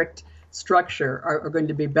strict structure are going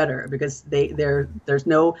to be better because there's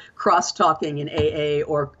no cross talking in AA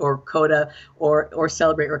or CODA or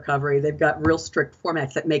Celebrate Recovery. They've got real strict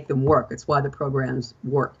formats that make them work. It's why the programs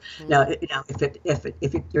work. Now,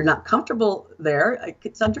 if you're not comfortable there,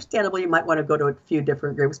 it's understandable. You might want to go to a few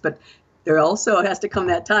different groups, but there also has to come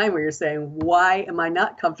that time where you're saying, why am I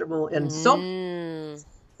not comfortable? And so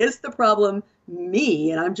is the problem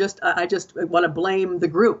me? And I just want to blame the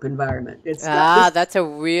group environment. That's a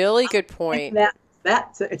really good point.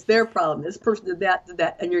 It's their problem. This person did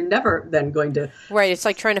that, and you're never then going to. Right. It's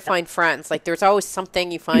like trying to find friends. Like there's always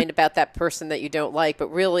something you find about that person that you don't like. But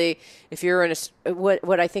really, if you're in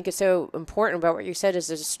what I think is so important about what you said is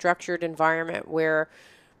there's a structured environment where,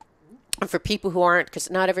 for people who aren't,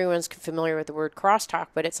 because not everyone's familiar with the word crosstalk,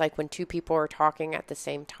 but it's like when two people are talking at the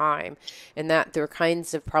same time, and that there are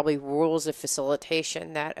kinds of probably rules of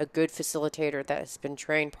facilitation that a good facilitator that has been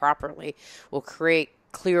trained properly will create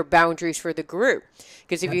clear boundaries for the group.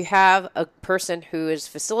 Because if you have a person who is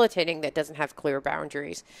facilitating that doesn't have clear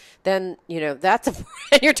boundaries, then, and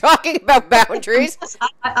you're talking about boundaries.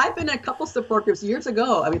 I've been in a couple support groups years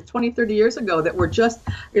ago, 20, 30 years ago, that were just,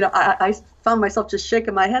 I found myself just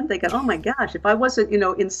shaking my head thinking, oh my gosh, if I wasn't,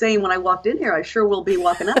 insane when I walked in here, I sure will be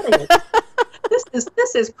walking out of here.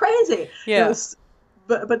 This is crazy. Yeah.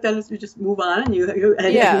 But then you just move on and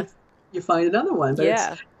you find another one.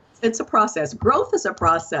 But it's a process. Growth is a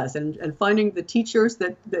process, and finding the teachers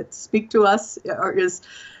that speak to us a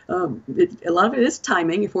lot of it is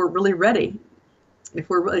timing. If we're really ready,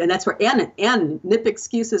 and that's where and nip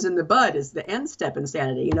excuses in the bud is the end step in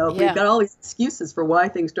sanity. If we've got all these excuses for why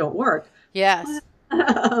things don't work. Yes.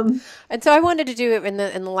 And so I wanted to do it in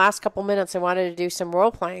the last couple minutes. I wanted to do some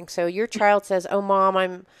role playing. So your child says, "Oh, Mom,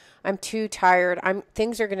 I'm too tired.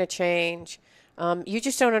 Things are going to change. You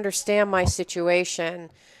just don't understand my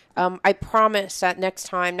situation. I promise that next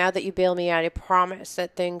time, now that you bail me out, I promise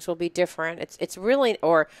that things will be different. It's really,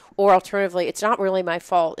 or alternatively, it's not really my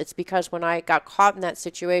fault. It's because when I got caught in that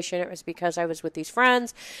situation, it was because I was with these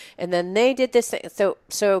friends, and then they did this thing.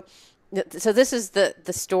 So this is the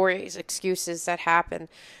stories, excuses that happen.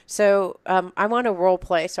 So I want to role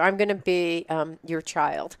play. So I'm going to be your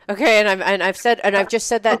child, okay? And I've just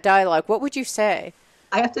said that dialogue. What would you say?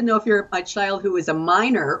 I have to know if you're my child who is a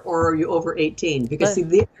minor or are you over 18? Because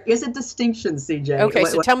there is a distinction, CJ. Okay,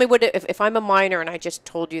 so tell me if I'm a minor and I just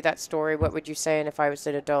told you that story, what would you say? And if I was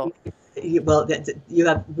an adult? Well, you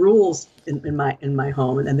have rules in my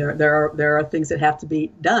home, and there are things that have to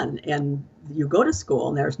be done, and you go to school,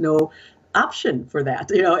 and there's no option for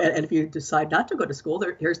that. And if you decide not to go to school,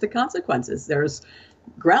 here's the consequences. There's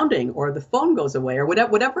grounding, or the phone goes away, or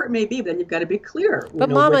whatever it may be. Then you've got to be clear. But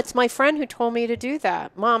Mom, it's my friend who told me to do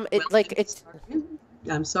that. Mom, it's.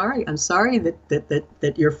 I'm sorry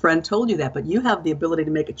that your friend told you that, but you have the ability to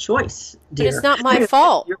make a choice, dear. But it's not my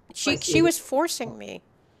fault. She was forcing me.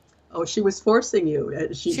 Oh, she was forcing you.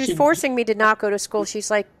 She was forcing me to not go to school. She's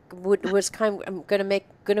like, I'm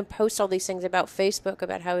gonna post all these things about Facebook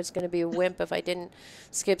about how it's gonna be a wimp if I didn't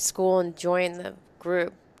skip school and join the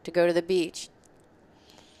group to go to the beach.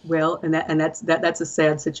 Well, and that's a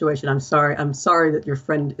sad situation. I'm sorry that your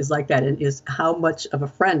friend is like that. And is how much of a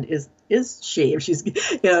friend is she? If she's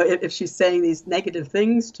if she's saying these negative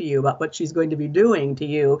things to you about what she's going to be doing to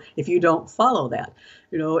you if you don't follow that,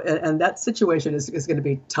 and that situation is going to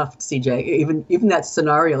be tough, CJ. Even that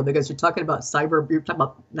scenario, because you're talking about you're talking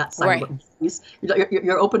about not cyber, right.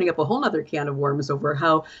 You're opening up a whole other can of worms over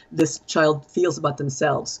how this child feels about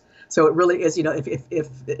themselves. So it really is, if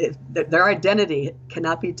their identity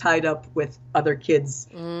cannot be tied up with other kids.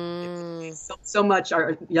 So much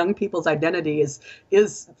our young people's identity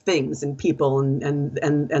is things and people and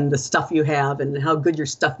the stuff you have and how good your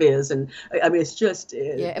stuff is. And it's just.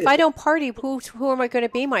 If I don't party, who am I going to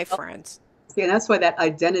be my friends? And that's why that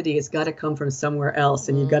identity has got to come from somewhere else.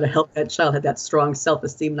 And you've got to help that child have that strong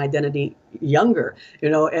self-esteem and identity younger,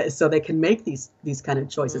 so they can make these kind of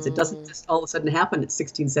choices. It doesn't just all of a sudden happen at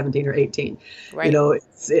 16, 17, or 18. Right.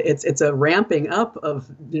 It's a ramping up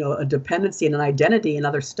of, a dependency and an identity and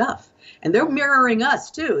other stuff. And they're mirroring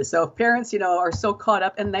us too. So if parents, are so caught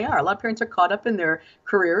up, and they are, a lot of parents are caught up in their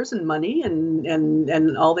careers and money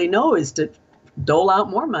and all they know is to dole out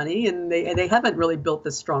more money, and they haven't really built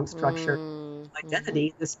this strong structure identity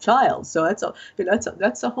in this child. So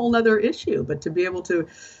that's a whole other issue. But to be able to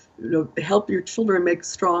help your children make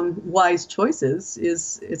strong, wise choices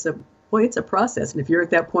it's a process. And if you're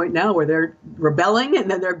at that point now where they're rebelling and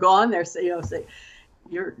then they're gone, they're say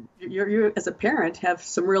you're as a parent have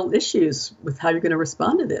some real issues with how you're going to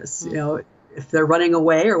respond to this. If they're running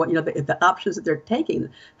away or the options that they're taking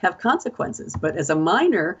have consequences. But as a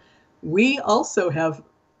minor, we also have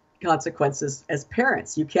consequences as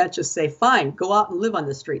parents. You can't just say, fine, go out and live on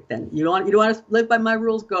the street then. You don't want to live by my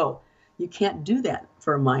rules, go. You can't do that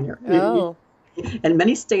for a minor. Oh. And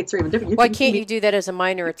many states are even different. Why can't you do that as a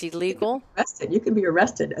minor? It's illegal. Arrested. You can be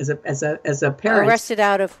arrested as a parent. Arrested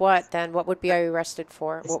out of what then? What would be I arrested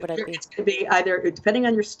for? What would I be? It's going to be either, depending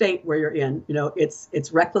on your state where you're in.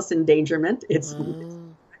 It's reckless endangerment. It's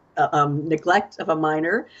neglect of a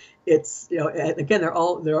minor. It's again they're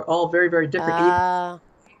all very, very different.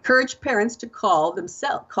 Encourage parents to call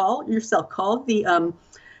the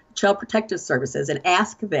Child Protective Services and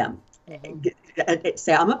ask them.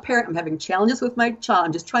 Say, I'm a parent, I'm having challenges with my child,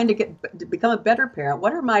 I'm just trying to become a better parent.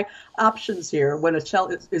 What are my options here when a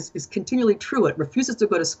child is continually truant, refuses to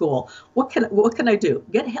go to school? What can I do?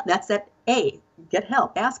 Get help. That's that A. Get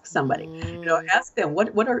help. Ask somebody. Ask them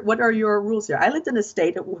what are your rules here. I lived in a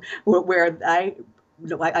state where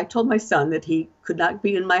I told my son that he could not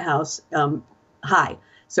be in my house high.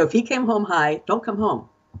 So if he came home high, don't come home.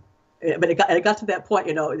 But it got to that point,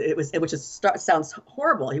 sounds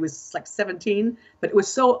horrible. He was like 17, but it was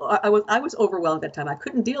so I was overwhelmed at that time. I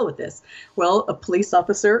couldn't deal with this. Well, a police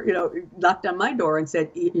officer, knocked on my door and said,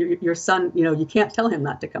 "Your son, you can't tell him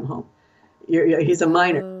not to come home. He's a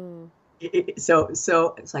minor." So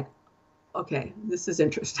it's like, okay, this is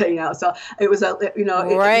interesting now. So it was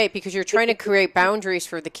right, because you're trying to create boundaries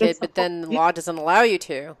for the kid, but then the law doesn't allow you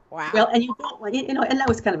to. Wow. Well, and you don't, and that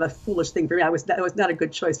was kind of a foolish thing for me. That was not a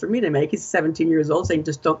good choice for me to make. He's 17 years old, saying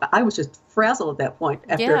I was just frazzled at that point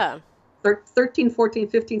after 13, 14,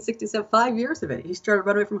 15, 16, 17, 5 years of it. He started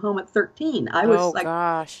running away from home at 13. I was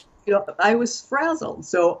gosh. I was frazzled.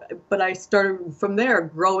 So, but I started from there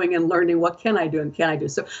growing and learning what can I do and can I do.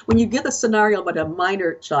 So when you get a scenario about a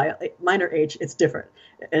minor age, it's different.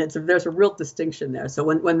 And there's a real distinction there. So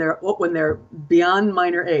when they're beyond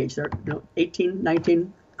minor age, they're 18,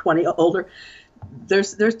 19, 20, older,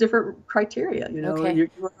 there's different criteria. Okay.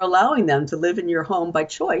 You're allowing them to live in your home by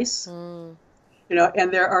choice. And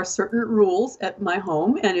there are certain rules at my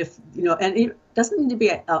home, and and it doesn't need to be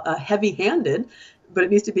a heavy-handed, but it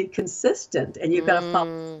needs to be consistent, and you've got to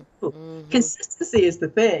follow. Consistency is the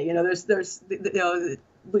thing.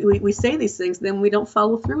 We say these things, then we don't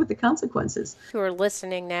follow through with the consequences. Who are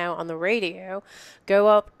listening now on the radio, go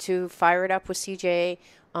up to Fire It Up with CJ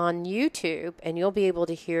on YouTube, and you'll be able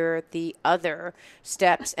to hear the other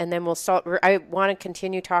steps. And then we'll start. I want to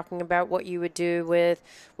continue talking about what you would do with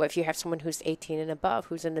if you have someone who's 18 and above,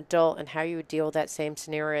 who's an adult, and how you would deal with that same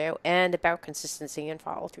scenario, and about consistency and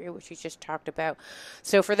follow through, which you just talked about.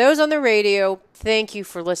 So for those on the radio, thank you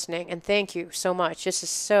for listening, and thank you so much. This is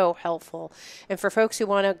so helpful. And for folks who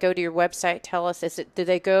want to go to your website, tell us, do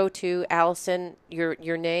they go to Allison,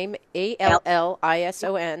 your name,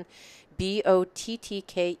 ALLISON,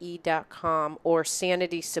 BOTTKE.com or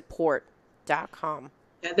SanitySupport.com?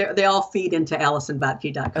 Yeah, they all feed into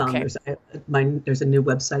AllisonBotke.com. Okay. There's a new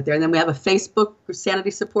website there, and then we have a Facebook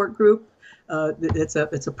Sanity Support group. It's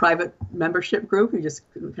a private membership group. You just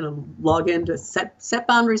kind of log in to set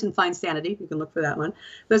boundaries and find sanity. You can look for that one.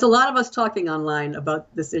 There's a lot of us talking online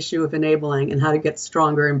about this issue of enabling and how to get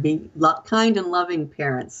stronger and be kind and loving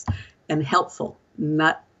parents and helpful,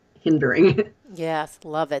 not hindering. Yes,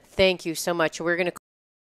 love it. Thank you so much. We're going to.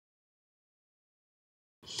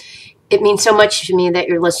 It means so much to me that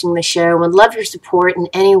you're listening to the show. I would love your support in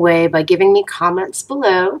any way by giving me comments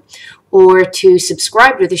below, or to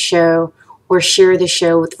subscribe to the show or share the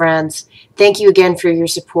show with friends. Thank you again for your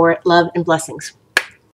support. Love and blessings.